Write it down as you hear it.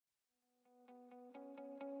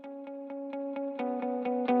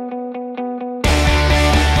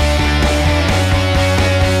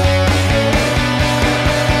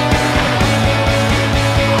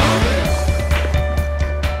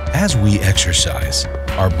exercise,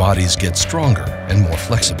 our bodies get stronger and more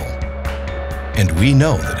flexible. And we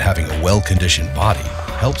know that having a well-conditioned body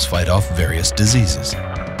helps fight off various diseases.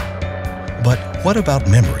 But what about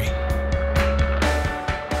memory?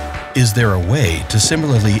 Is there a way to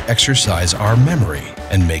similarly exercise our memory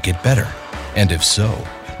and make it better? And if so,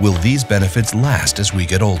 will these benefits last as we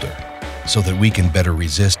get older, so that we can better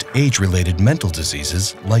resist age-related mental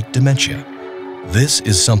diseases like dementia? This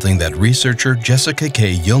is something that researcher Jessica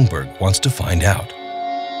K. Ljungberg wants to find out.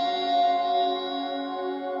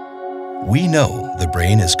 We know the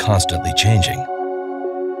brain is constantly changing.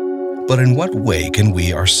 But in what way can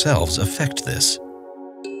we ourselves affect this?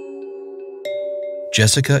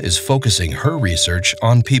 Jessica is focusing her research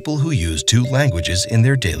on people who use 2 languages in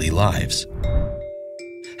their daily lives.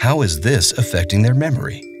 How is this affecting their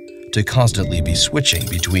memory? To constantly be switching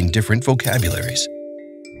between different vocabularies,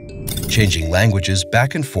 changing languages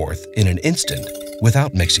back and forth in an instant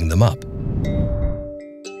without mixing them up.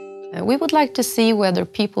 We would like to see whether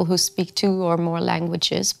people who speak 2 or more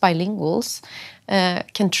languages, bilinguals,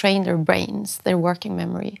 can train their brains, their working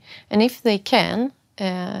memory. And if they can,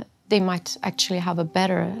 they might actually have a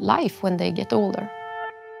better life when they get older.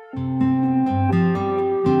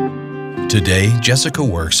 Today, Jessica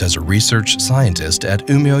works as a research scientist at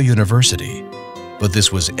Umeå University, but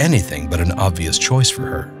this was anything but an obvious choice for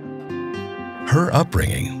her. Her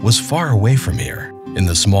upbringing was far away from here, in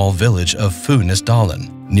the small village of Funäsdalen,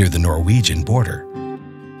 near the Norwegian border.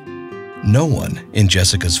 No one in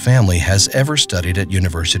Jessica's family has ever studied at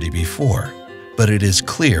university before, but it is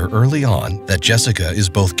clear early on that Jessica is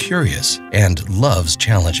both curious and loves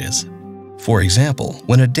challenges. For example,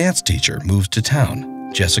 when a dance teacher moves to town,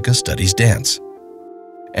 Jessica studies dance.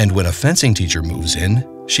 And when a fencing teacher moves in,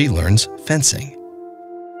 she learns fencing.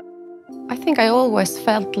 I think I always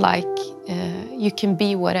felt like you can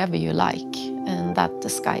be whatever you like, and that the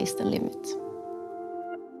sky is the limit.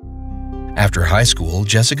 After high school,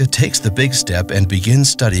 Jessica takes the big step and begins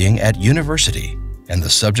studying at university, and the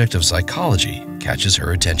subject of psychology catches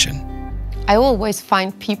her attention. I always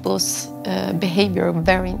find people's behavior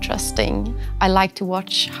very interesting. I like to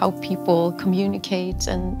watch how people communicate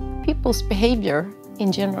and people's behavior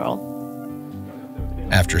in general.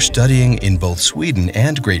 After studying in both Sweden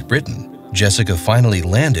and Great Britain, Jessica finally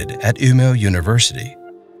landed at Umeå University.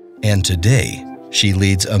 And today, she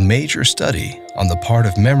leads a major study on the part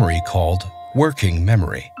of memory called working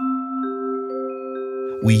memory.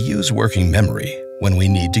 We use working memory when we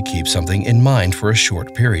need to keep something in mind for a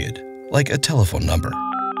short period, like a telephone number.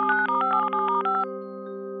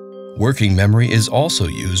 Working memory is also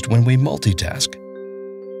used when we multitask,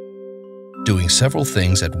 doing several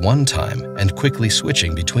things at one time and quickly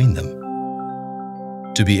switching between them.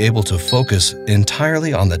 To be able to focus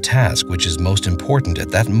entirely on the task which is most important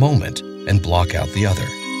at that moment and block out the other.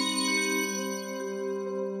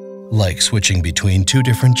 Like switching between 2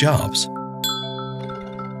 different jobs,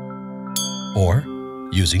 or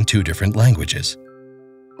using 2 different languages.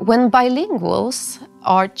 When bilinguals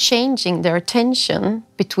are changing their attention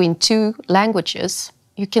between 2 languages,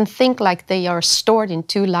 you can think like they are stored in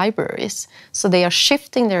 2 libraries. So they are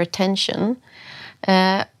shifting their attention.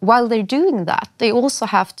 While they're doing that, they also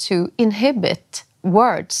have to inhibit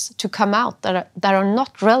words to come out that are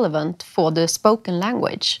not relevant for the spoken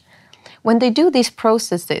language. When they do these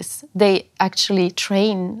processes, they actually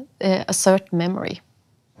train a certain memory.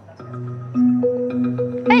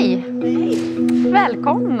 Hej!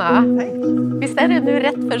 Välkomna! Visst är det nu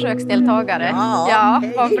rätt försöksdeltagare? Ja,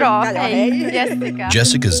 vad bra. Hej, Jessica.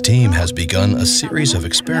 Jessica's team has begun a series of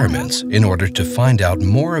experiments in order to find out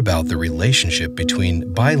more about the relationship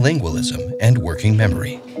between bilingualism and working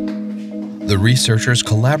memory. The researchers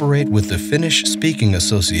collaborate with the Finnish Speaking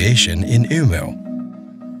Association in Umeå,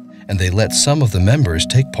 and they let some of the members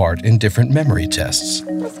take part in different memory tests.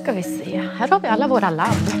 Då ska vi se. Här har vi alla våra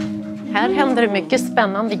labb. Här händer det mycket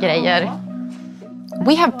spännande grejer.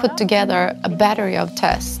 We have put together a battery of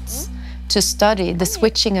tests to study the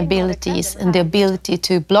switching abilities and the ability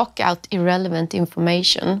to block out irrelevant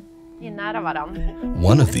information.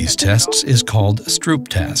 One of these tests is called Stroop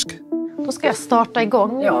task. Då ska jag starta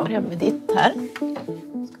igång. Jag börjar med ditt här.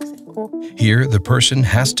 Here, the person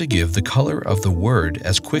has to give the color of the word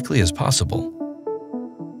as quickly as possible.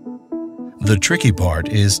 The tricky part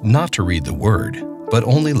is not to read the word, but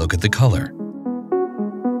only look at the color.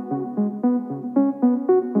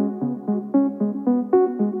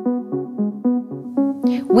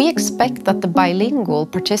 We expect that the bilingual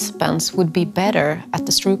participants would be better at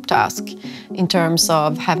the Stroop task in terms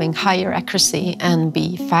of having higher accuracy and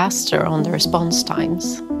be faster on the response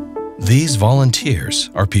times. These volunteers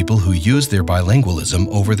are people who use their bilingualism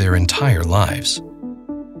over their entire lives.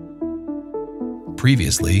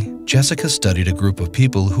 Previously, Jessica studied a group of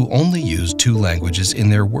people who only used 2 languages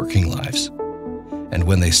in their working lives. And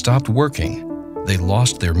when they stopped working, they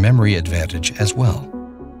lost their memory advantage as well.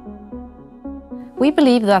 We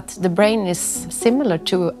believe that the brain is similar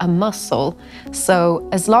to a muscle, so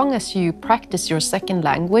as long as you practice your second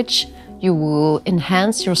language, you will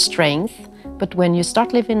enhance your strength, but when you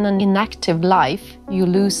start living an inactive life, you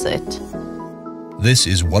lose it. This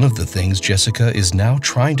is one of the things Jessica is now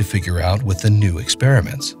trying to figure out with the new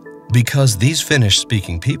experiments. Because these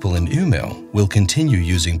Finnish-speaking people in Umeå will continue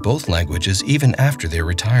using both languages even after their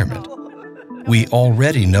retirement. We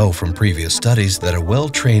already know from previous studies that a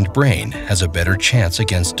well-trained brain has a better chance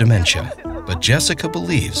against dementia. But Jessica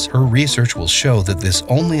believes her research will show that this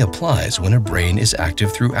only applies when a brain is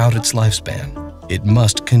active throughout its lifespan. It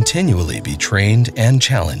must continually be trained and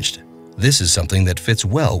challenged. This is something that fits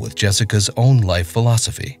well with Jessica's own life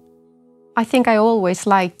philosophy. I think I always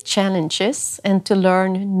liked challenges and to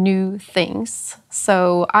learn new things.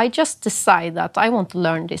 So I just decide that I want to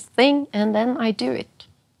learn this thing and then I do it.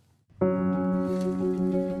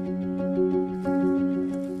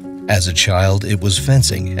 As a child, it was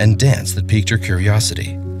fencing and dance that piqued her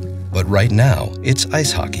curiosity. But right now, it's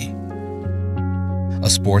ice hockey. A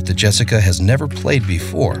sport that Jessica has never played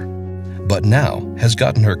before, but now has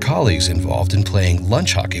gotten her colleagues involved in playing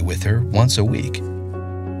lunch hockey with her once a week.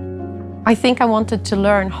 I think I wanted to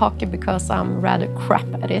learn hockey because I'm rather crap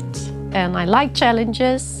at it. And I like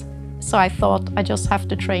challenges, so I thought I just have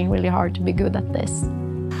to train really hard to be good at this.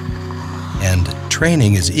 And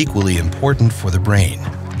training is equally important for the brain.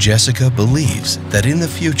 Jessica believes that in the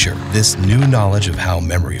future, this new knowledge of how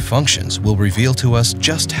memory functions will reveal to us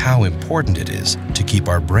just how important it is to keep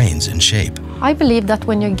our brains in shape. I believe that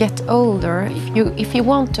when you get older, if you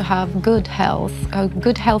want to have good health, a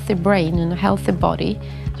good healthy brain and a healthy body,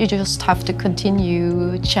 you just have to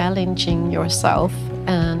continue challenging yourself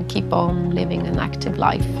and keep on living an active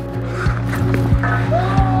life.